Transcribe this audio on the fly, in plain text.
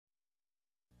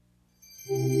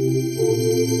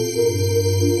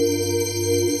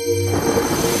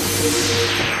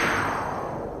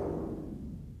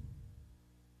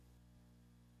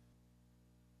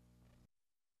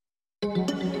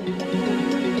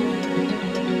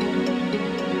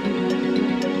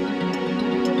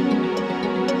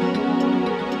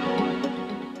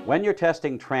When you're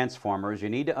testing transformers, you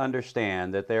need to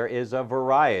understand that there is a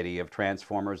variety of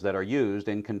transformers that are used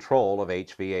in control of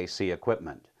HVAC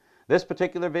equipment. This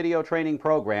particular video training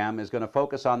program is going to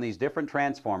focus on these different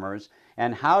transformers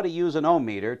and how to use an ohm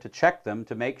meter to check them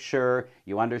to make sure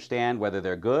you understand whether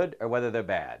they're good or whether they're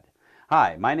bad.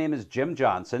 Hi, my name is Jim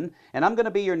Johnson, and I'm going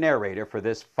to be your narrator for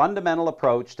this fundamental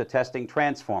approach to testing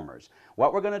transformers.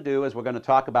 What we're going to do is we're going to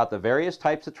talk about the various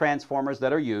types of transformers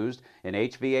that are used in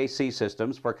HVAC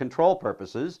systems for control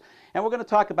purposes, and we're going to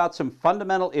talk about some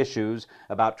fundamental issues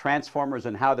about transformers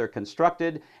and how they're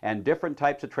constructed and different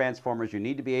types of transformers you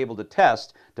need to be able to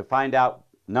test to find out,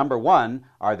 number one,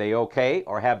 are they okay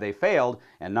or have they failed?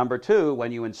 And number two,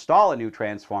 when you install a new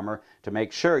transformer, to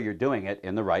make sure you're doing it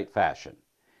in the right fashion.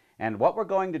 And what we're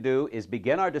going to do is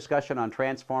begin our discussion on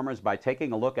transformers by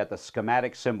taking a look at the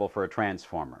schematic symbol for a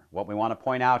transformer. What we want to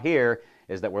point out here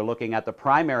is that we're looking at the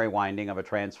primary winding of a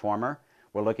transformer.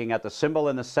 We're looking at the symbol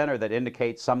in the center that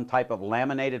indicates some type of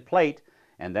laminated plate,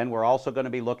 and then we're also going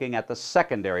to be looking at the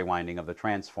secondary winding of the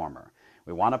transformer.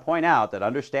 We want to point out that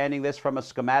understanding this from a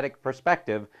schematic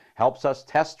perspective helps us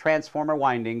test transformer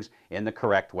windings in the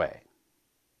correct way.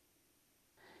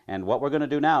 And what we're going to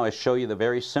do now is show you the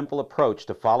very simple approach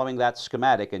to following that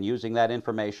schematic and using that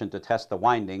information to test the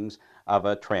windings of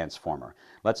a transformer.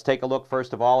 Let's take a look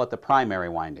first of all at the primary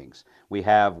windings. We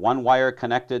have one wire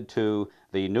connected to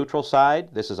the neutral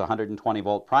side. This is 120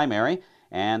 volt primary,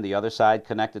 and the other side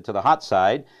connected to the hot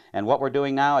side. And what we're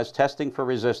doing now is testing for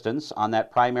resistance on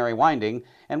that primary winding,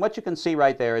 and what you can see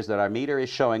right there is that our meter is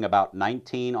showing about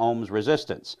 19 ohms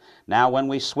resistance. Now when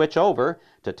we switch over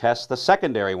to test the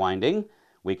secondary winding,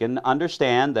 we can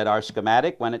understand that our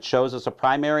schematic, when it shows us a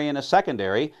primary and a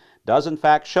secondary, does in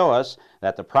fact show us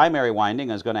that the primary winding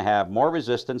is going to have more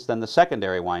resistance than the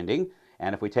secondary winding.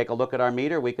 And if we take a look at our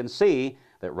meter, we can see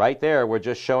that right there we're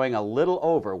just showing a little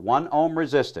over 1 ohm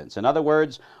resistance. In other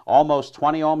words, almost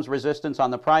 20 ohms resistance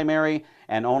on the primary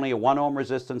and only a 1 ohm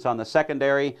resistance on the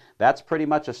secondary. That's pretty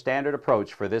much a standard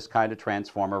approach for this kind of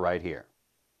transformer right here.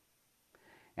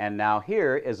 And now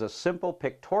here is a simple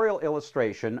pictorial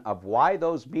illustration of why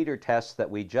those meter tests that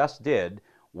we just did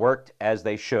worked as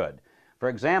they should. For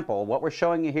example, what we're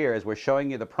showing you here is we're showing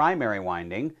you the primary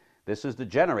winding. This is the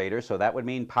generator, so that would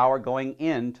mean power going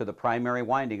into the primary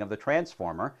winding of the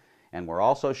transformer. And we're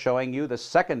also showing you the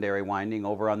secondary winding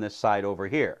over on this side over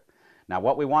here. Now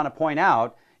what we want to point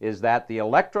out is that the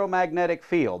electromagnetic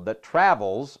field that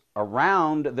travels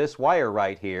around this wire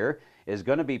right here is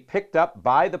going to be picked up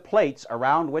by the plates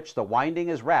around which the winding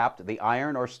is wrapped, the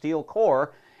iron or steel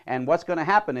core, and what's going to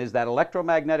happen is that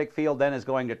electromagnetic field then is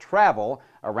going to travel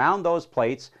around those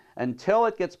plates until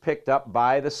it gets picked up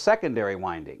by the secondary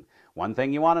winding. One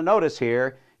thing you want to notice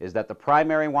here is that the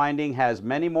primary winding has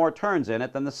many more turns in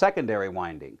it than the secondary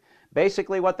winding.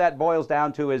 Basically what that boils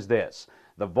down to is this: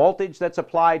 the voltage that's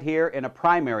applied here in a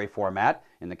primary format,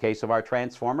 in the case of our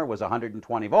transformer, was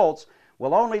 120 volts,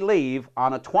 will only leave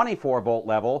on a 24 volt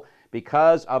level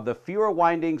because of the fewer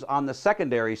windings on the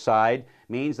secondary side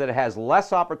means that it has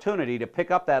less opportunity to pick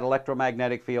up that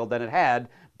electromagnetic field than it had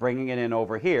bringing it in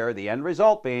over here. The end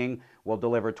result being we'll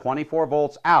deliver 24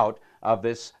 volts out of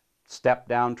this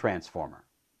step-down transformer.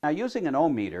 Now, using an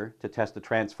ohm meter to test a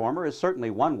transformer is certainly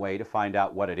one way to find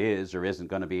out what it is or isn't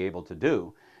going to be able to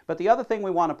do. But the other thing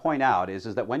we want to point out is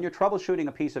that when you're troubleshooting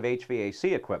a piece of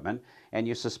HVAC equipment and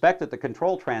you suspect that the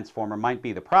control transformer might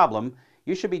be the problem,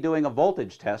 you should be doing a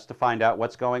voltage test to find out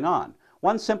what's going on.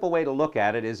 One simple way to look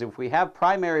at it is if we have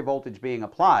primary voltage being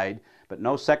applied but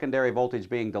no secondary voltage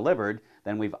being delivered,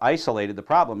 then we've isolated the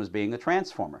problem as being the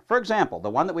transformer. For example, the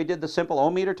one that we did the simple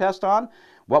ohm meter test on,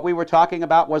 what we were talking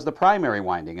about was the primary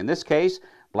winding. In this case,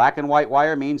 black and white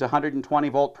wire means 120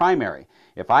 volt primary.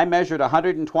 If I measured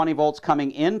 120 volts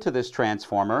coming into this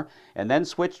transformer and then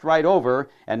switched right over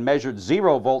and measured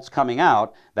 0 volts coming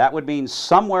out, that would mean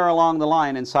somewhere along the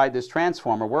line inside this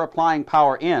transformer we're applying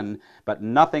power in, but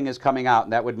nothing is coming out,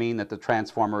 and that would mean that the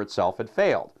transformer itself had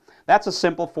failed. That's a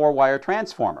simple 4-wire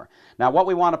transformer. Now what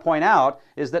we want to point out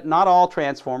is that not all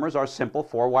transformers are simple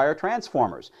 4-wire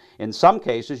transformers. In some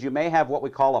cases you may have what we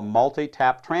call a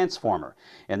multi-tap transformer.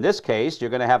 In this case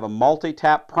you're going to have a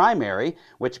multi-tap primary,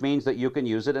 which means that you can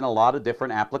use it in a lot of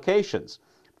different applications.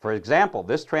 For example,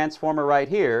 this transformer right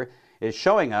here is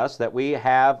showing us that we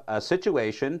have a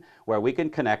situation where we can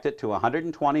connect it to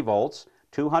 120 volts,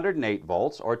 208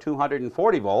 volts, or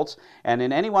 240 volts, and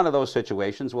in any one of those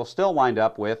situations we'll still wind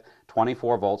up with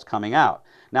 24 volts coming out.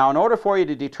 Now, in order for you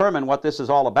to determine what this is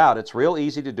all about, it's real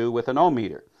easy to do with an ohm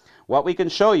meter. what we can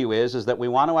show you is that we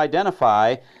want to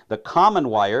identify the common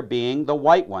wire being the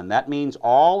white one. That means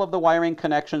all of the wiring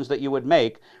connections that you would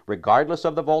make, regardless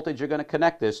of the voltage you're going to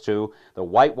connect this to, the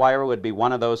white wire would be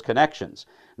one of those connections.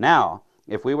 Now,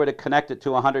 if we were to connect it to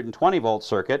a 120 volt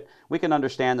circuit, we can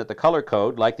understand that the color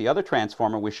code, like the other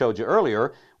transformer we showed you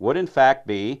earlier, would in fact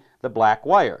be the black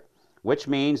wire, which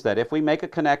means that if we make a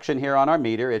connection here on our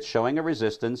meter, it's showing a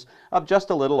resistance of just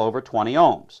a little over 20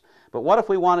 ohms. But what if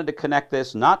we wanted to connect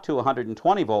this not to a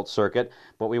 120 volt circuit,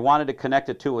 but we wanted to connect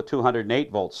it to a 208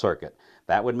 volt circuit?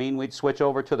 That would mean we'd switch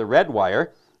over to the red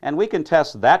wire, and we can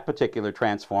test that particular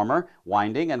transformer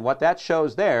winding, and what that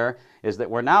shows there is that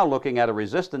we're now looking at a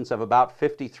resistance of about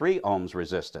 53 ohms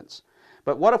resistance.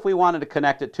 But what if we wanted to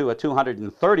connect it to a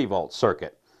 230 volt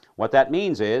circuit? What that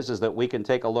means is that we can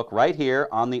take a look right here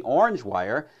on the orange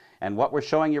wire, and what we're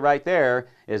showing you right there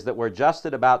is that we're just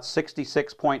at about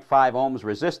 66.5 ohms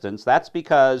resistance. That's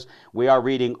because we are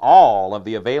reading all of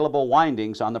the available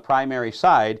windings on the primary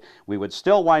side. We would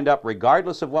still wind up,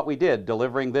 regardless of what we did,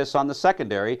 delivering this on the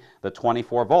secondary, the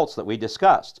 24 volts that we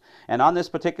discussed. And on this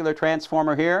particular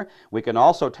transformer here, we can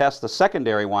also test the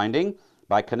secondary winding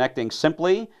by connecting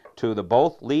simply to the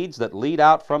both leads that lead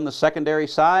out from the secondary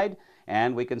side.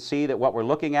 And we can see that what we're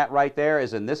looking at right there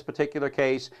is, in this particular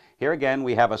case, here again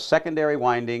we have a secondary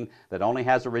winding that only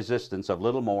has a resistance of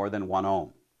little more than 1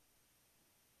 ohm.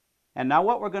 And now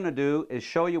what we're going to do is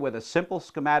show you with a simple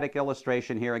schematic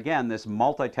illustration here again this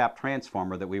multi-tap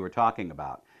transformer that we were talking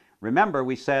about. Remember,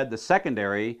 we said the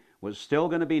secondary was still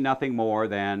going to be nothing more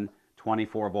than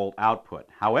 24 volt output.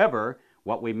 However,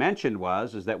 what we mentioned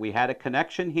was that we had a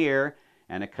connection here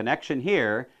and a connection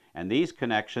here, and these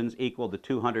connections equal the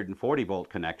 240 volt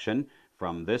connection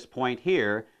from this point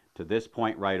here to this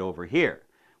point right over here.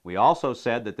 We also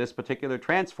said that this particular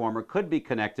transformer could be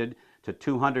connected to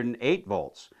 208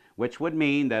 volts, which would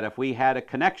mean that if we had a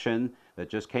connection that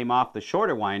just came off the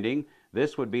shorter winding,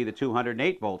 this would be the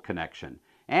 208 volt connection.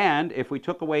 And if we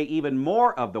took away even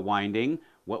more of the winding,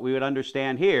 what we would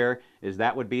understand here is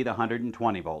that would be the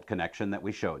 120 volt connection that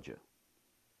we showed you.